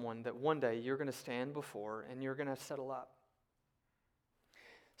reminding someone that one day you're going to stand before and you're going to settle up.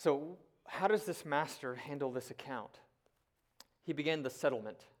 So how does this master handle this account? He began the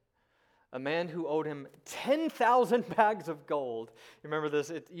settlement. A man who owed him 10,000 bags of gold. Remember this?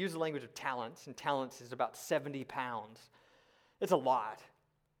 It used the language of talents, and talents is about 70 pounds. It's a lot.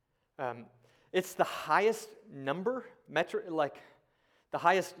 It's the highest number, the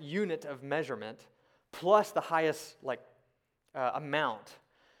highest unit of measurement, plus the highest amount.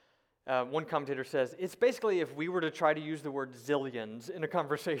 One commentator says, it's basically if we were to try to use the word zillions in a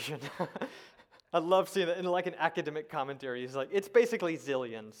conversation. I love seeing it in like an academic commentary. He's like, it's basically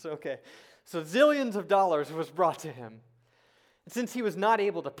zillions. Okay, so zillions of dollars was brought to him. And since he was not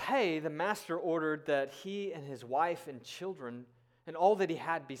able to pay, the master ordered that he and his wife and children and all that he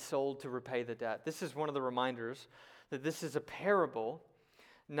had be sold to repay the debt. This is one of the reminders that this is a parable,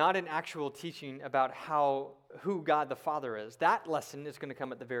 not an actual teaching about who God the Father is. That lesson is going to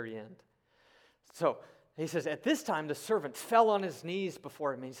come at the very end. So he says, at this time the servant fell on his knees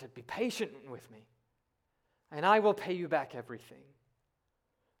before him and he said, be patient with me, and I will pay you back everything.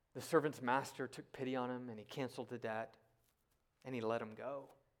 The servant's master took pity on him and he canceled the debt and he let him go.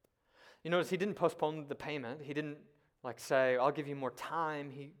 You notice he didn't postpone the payment. He didn't say, I'll give you more time.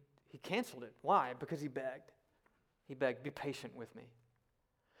 He canceled it. Why? Because he begged. He begged, be patient with me.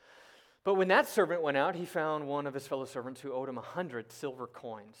 But when that servant went out, he found one of his fellow servants who owed him 100 silver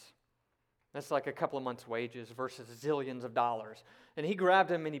coins. That's like a couple of months' wages versus zillions of dollars. And he grabbed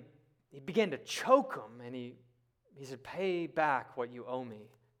him and he began to choke him. And he said, pay back what you owe me,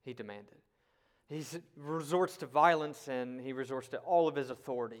 he demanded. He resorts to violence and he resorts to all of his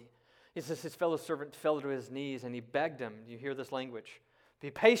authority. He says his fellow servant fell to his knees and he begged him. Do you hear this language? Be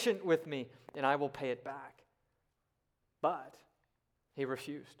patient with me and I will pay it back. But he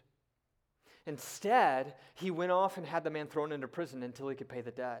refused. Instead, he went off and had the man thrown into prison until he could pay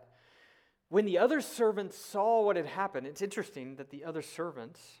the debt. When the other servants saw what had happened, it's interesting that the other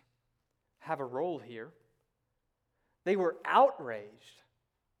servants have a role here. They were outraged.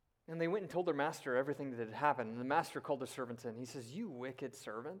 And they went and told their master everything that had happened. And the master called the servants in. He says, you wicked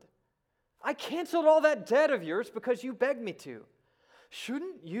servant, I canceled all that debt of yours because you begged me to.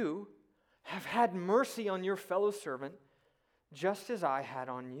 Shouldn't you have had mercy on your fellow servant just as I had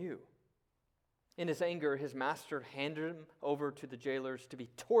on you? In his anger, his master handed him over to the jailers to be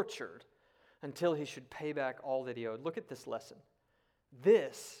tortured until he should pay back all that he owed. Look at this lesson.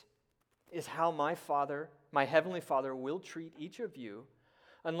 This is how my heavenly Father will treat each of you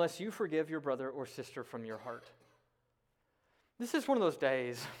unless you forgive your brother or sister from your heart. This is one of those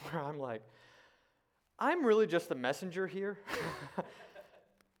days where I'm like, I'm really just the messenger here.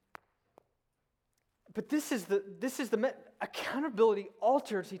 But accountability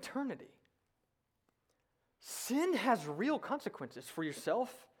alters eternity. Sin has real consequences for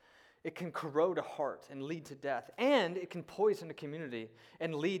yourself. It can corrode a heart and lead to death, and it can poison a community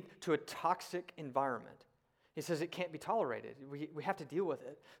and lead to a toxic environment. He says it can't be tolerated. We have to deal with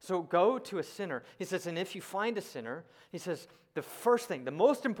it. So go to a sinner. He says, and if you find a sinner, he says, the first thing, the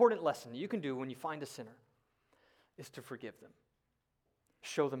most important lesson you can do when you find a sinner is to forgive them.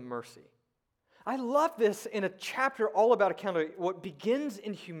 Show them mercy. I love this in a chapter all about accountability. What begins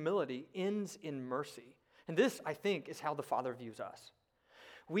in humility ends in mercy. And this, I think, is how the Father views us.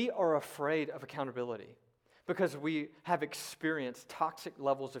 We are afraid of accountability because we have experienced toxic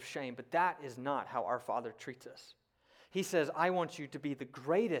levels of shame, but that is not how our Father treats us. He says, I want you to be the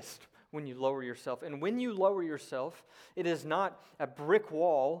greatest when you lower yourself. And when you lower yourself, it is not a brick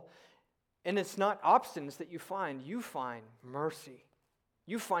wall, and it's not obstinance that you find mercy.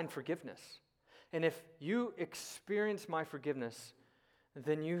 You find forgiveness. And if you experience my forgiveness,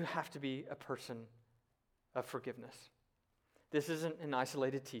 then you have to be a person of forgiveness. This isn't an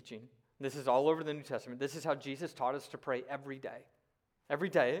isolated teaching. This is all over the New Testament. This is how Jesus taught us to pray every day. Every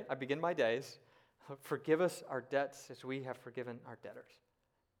day, I begin my days, forgive us our debts as we have forgiven our debtors.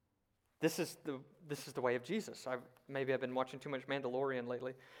 This is the way of Jesus. Maybe I've been watching too much Mandalorian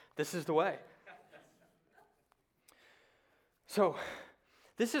lately. This is the way. So,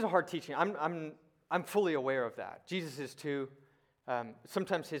 this is a hard teaching. I'm fully aware of that. Jesus is too.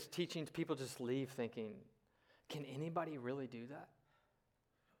 Sometimes his teachings, people just leave thinking, can anybody really do that?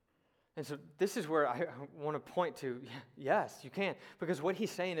 And so this is where I want to point to, yes, you can. Because what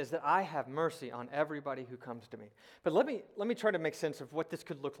he's saying is that I have mercy on everybody who comes to me. But let me try to make sense of what this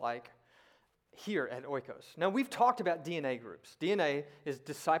could look like here at Oikos. Now, we've talked about DNA groups. DNA is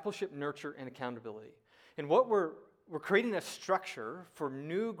discipleship, nurture, and accountability. And what we're creating a structure for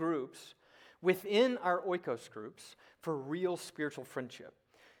new groups within our Oikos groups for real spiritual friendship.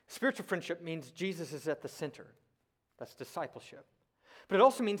 Spiritual friendship means Jesus is at the center. That's discipleship. But it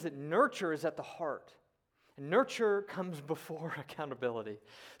also means that nurture is at the heart. And nurture comes before accountability.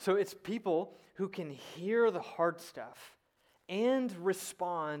 So it's people who can hear the hard stuff and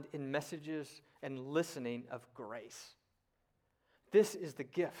respond in messages and listening of grace. This is the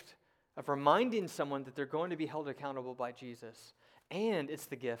gift of reminding someone that they're going to be held accountable by Jesus. And it's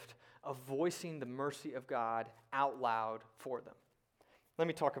the gift of voicing the mercy of God out loud for them. Let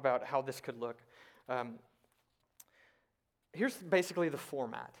me talk about how this could look. Here's basically the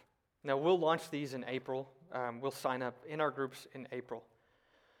format. Now, we'll launch these in April. We'll sign up in our groups in April.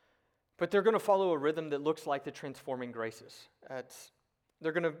 But they're going to follow a rhythm that looks like the transforming graces.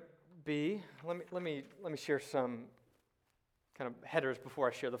 They're going to be, let me share some kind of headers before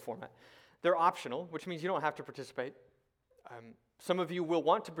I share the format. They're optional, which means you don't have to participate. Some of you will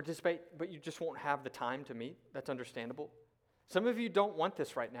want to participate, but you just won't have the time to meet. That's understandable. Some of you don't want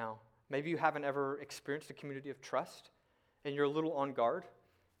this right now. Maybe you haven't ever experienced a community of trust, and you're a little on guard.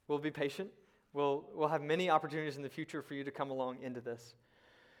 We'll be patient. We'll have many opportunities in the future for you to come along into this.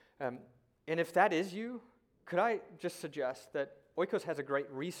 And if that is you, could I just suggest that Oikos has a great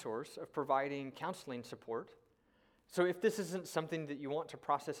resource of providing counseling support. So if this isn't something that you want to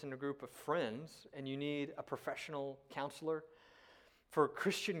process in a group of friends and you need a professional counselor, for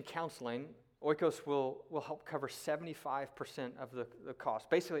Christian counseling, Oikos will help cover 75% of the cost.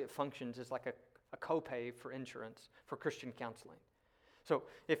 Basically, it functions as like a copay for insurance for Christian counseling. So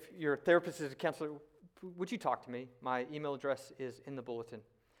if your therapist is a counselor, would you talk to me? My email address is in the bulletin.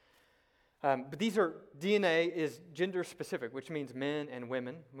 But DNA is gender specific, which means men and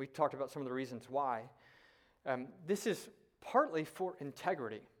women. We talked about some of the reasons why. This is partly for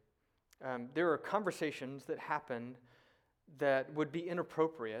integrity. There are conversations that happen that would be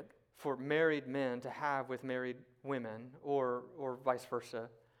inappropriate for married men to have with married women or vice versa,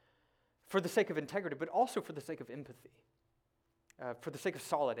 for the sake of integrity, but also for the sake of empathy, for the sake of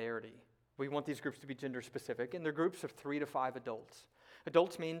solidarity. We want these groups to be gender specific, and they're groups of 3 to 5 adults.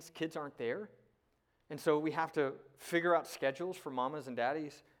 Adults means kids aren't there, and so we have to figure out schedules for mamas and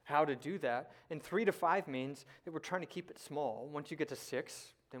daddies, how to do that. And 3 to 5 means that we're trying to keep it small. Once you get to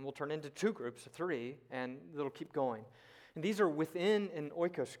 6, then we'll turn into 2 groups of 3, and it'll keep going. And these are within an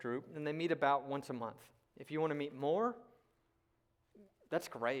Oikos group, and they meet about once a month. If you want to meet more, that's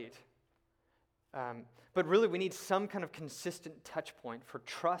great. But really, we need some kind of consistent touch point for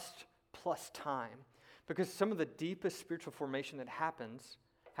trust plus time, because some of the deepest spiritual formation that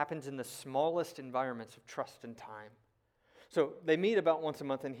happens in the smallest environments of trust and time. So they meet about once a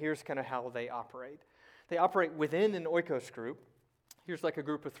month, and here's kind of how they operate. They operate within an Oikos group. here's like a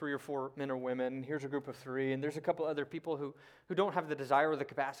group of 3 or 4 men or women, and here's a group of 3, and there's a couple other people who don't have the desire or the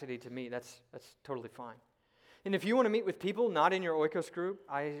capacity to meet. That's totally fine. And if you want to meet with people not in your oikos group,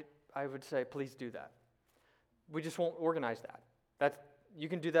 I would say please do that. We just won't organize that. You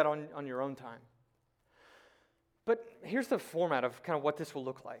can do that on your own time. But here's the format of kind of what this will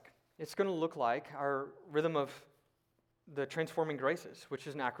look like. It's going to look like our rhythm of the Transforming Graces, which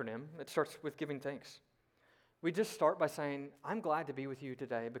is an acronym. It starts with giving thanks. We just start by saying, I'm glad to be with you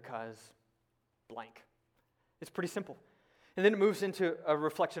today because blank. It's pretty simple. And then it moves into a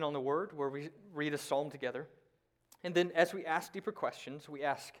reflection on the Word where we read a psalm together. And then as we ask deeper questions, we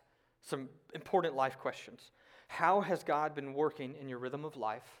ask some important life questions. How has God been working in your rhythm of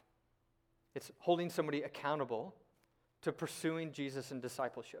life? It's holding somebody accountable to pursuing Jesus in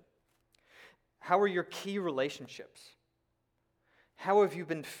discipleship. How are your key relationships? How have you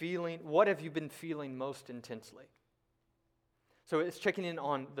been feeling? What have you been feeling most intensely? So it's checking in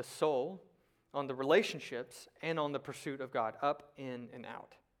on the soul, on the relationships, and on the pursuit of God, up, in, and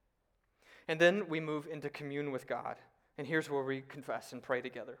out. And then we move into commune with God. And here's where we confess and pray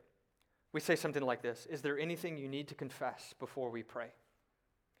together. We say something like this: is there anything you need to confess before we pray?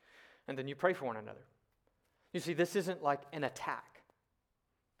 And then you pray for one another. You see, this isn't like an attack.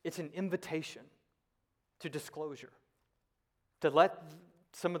 It's an invitation to disclosure, to let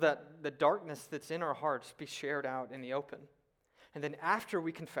some of the darkness that's in our hearts be shared out in the open. And then after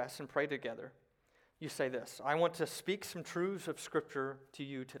we confess and pray together, you say this: I want to speak some truths of Scripture to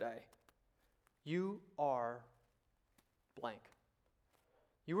you today. You are blank.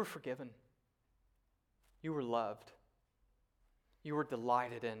 You were forgiven. You were loved. You were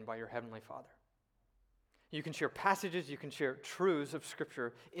delighted in by your Heavenly Father. You can share passages, you can share truths of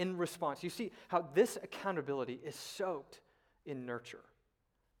Scripture in response. You see how this accountability is soaked in nurture.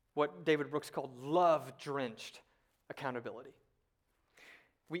 What David Brooks called love-drenched accountability.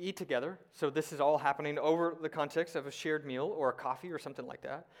 We eat together, so this is all happening over the context of a shared meal or a coffee or something like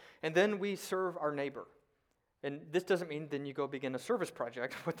that. And then we serve our neighbor. And this doesn't mean then you go begin a service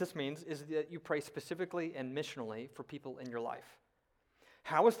project. What this means is that you pray specifically and missionally for people in your life.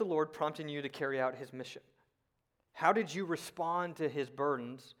 How is the Lord prompting you to carry out His mission? How did you respond to His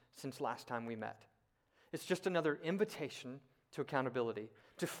burdens since last time we met? It's just another invitation to accountability,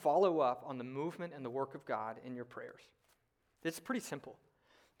 to follow up on the movement and the work of God in your prayers. It's pretty simple.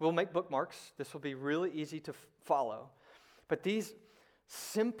 We'll make bookmarks. This will be really easy to follow. But these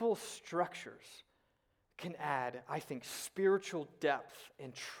simple structures can add, I think, spiritual depth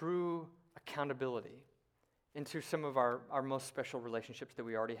and true accountability into some of our most special relationships that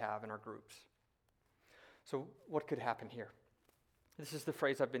we already have in our groups. So what could happen here? This is the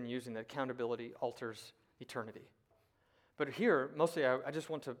phrase I've been using, that accountability alters eternity. But here, mostly I just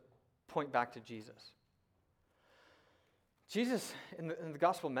want to point back to Jesus. Jesus, in the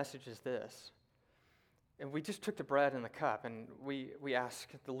gospel message is this: and we just took the bread and the cup, and we ask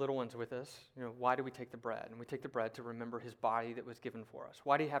the little ones with us, why do we take the bread? And we take the bread to remember His body that was given for us.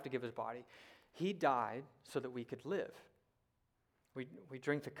 Why do you have to give His body? He died so that we could live. We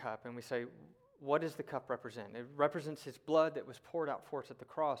drink the cup and we say, what does the cup represent? It represents His blood that was poured out for us at the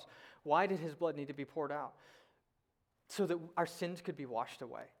cross. Why did His blood need to be poured out? So that our sins could be washed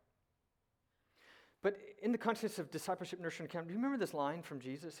away. But in the context of discipleship, nurture, and account, do you remember this line from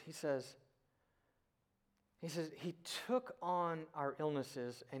Jesus? He says, He took on our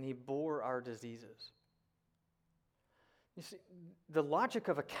illnesses and He bore our diseases. You see, the logic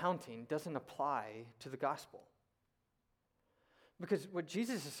of accounting doesn't apply to the gospel. Because what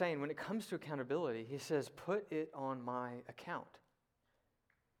Jesus is saying when it comes to accountability, He says, put it on my account.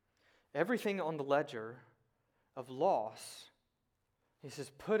 Everything on the ledger of loss, He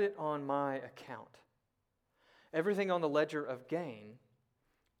says, put it on my account. Everything on the ledger of gain,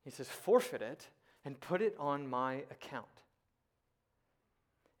 He says, forfeit it and put it on my account.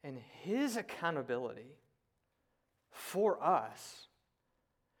 And His accountability for us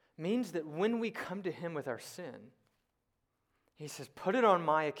means that when we come to Him with our sin, He says, put it on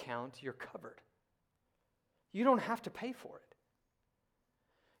my account, you're covered. You don't have to pay for it.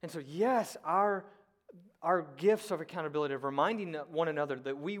 And so yes, our gifts of accountability, of reminding one another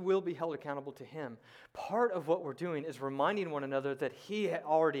that we will be held accountable to Him, part of what we're doing is reminding one another that He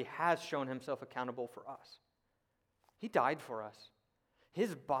already has shown Himself accountable for us. He died for us.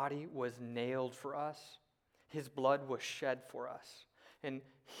 His body was nailed for us. His blood was shed for us. And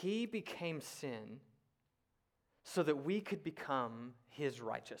He became sin so that we could become His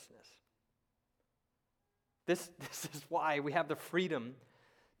righteousness. This is why we have the freedom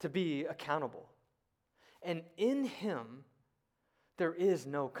to be accountable. And in Him, there is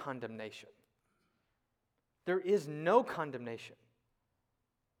no condemnation. There is no condemnation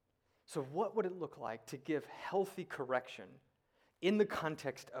So what would it look like to give healthy correction in the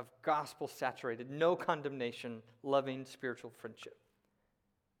context of gospel-saturated, no condemnation, loving spiritual friendship?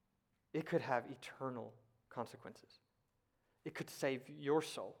 It could have eternal consequences. It could save your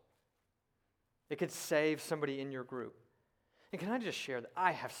soul. It could save somebody in your group. And can I just share that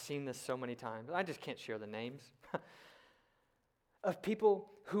I have seen this so many times. I just can't share the names of people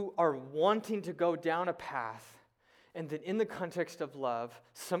who are wanting to go down a path, and then in the context of love,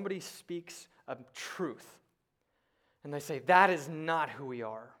 somebody speaks a truth. And they say, that is not who we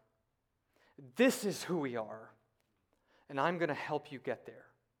are. This is who we are. And I'm going to help you get there.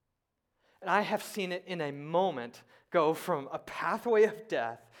 And I have seen it in a moment go from a pathway of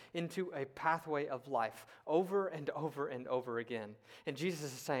death into a pathway of life over and over and over again. And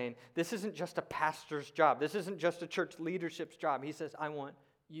Jesus is saying, this isn't just a pastor's job. This isn't just a church leadership's job. He says, I want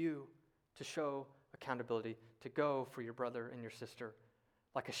you to show accountability, to go for your brother and your sister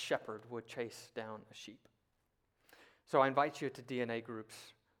like a shepherd would chase down a sheep. So I invite you to DNA groups.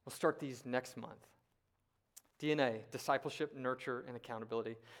 We'll start these next month. DNA, discipleship, nurture, and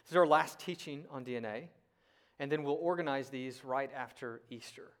accountability. This is our last teaching on DNA, and then we'll organize these right after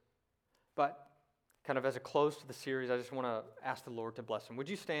Easter. But kind of as a close to the series, I just want to ask the Lord to bless them. Would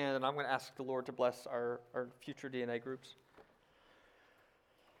you stand, and I'm going to ask the Lord to bless our future DNA groups.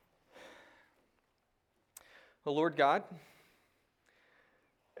 Well, Lord God,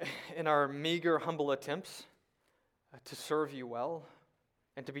 in our meager, humble attempts to serve you well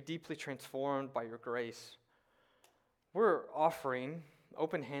and to be deeply transformed by your grace, we're offering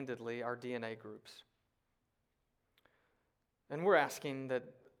open-handedly our DNA groups. And we're asking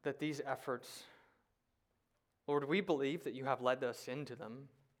that these efforts, Lord, we believe that you have led us into them.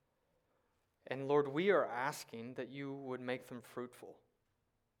 And Lord, we are asking that you would make them fruitful.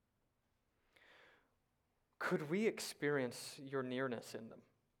 Could we experience your nearness in them?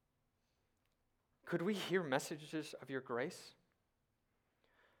 Could we hear messages of your grace?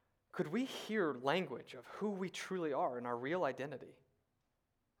 Could we hear language of who we truly are and our real identity?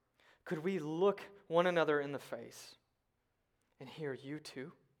 Could we look one another in the face and hear you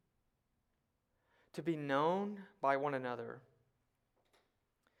too? To be known by one another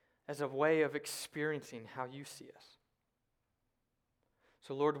as a way of experiencing how you see us.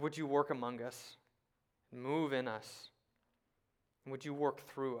 So Lord, would you work among us, move in us, and would you work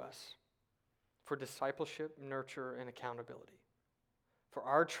through us for discipleship, nurture, and accountability, for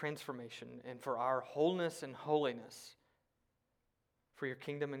our transformation and for our wholeness and holiness, for your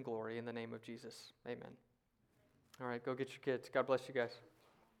kingdom and glory in the name of Jesus. Amen. All right, go get your kids. God bless you guys.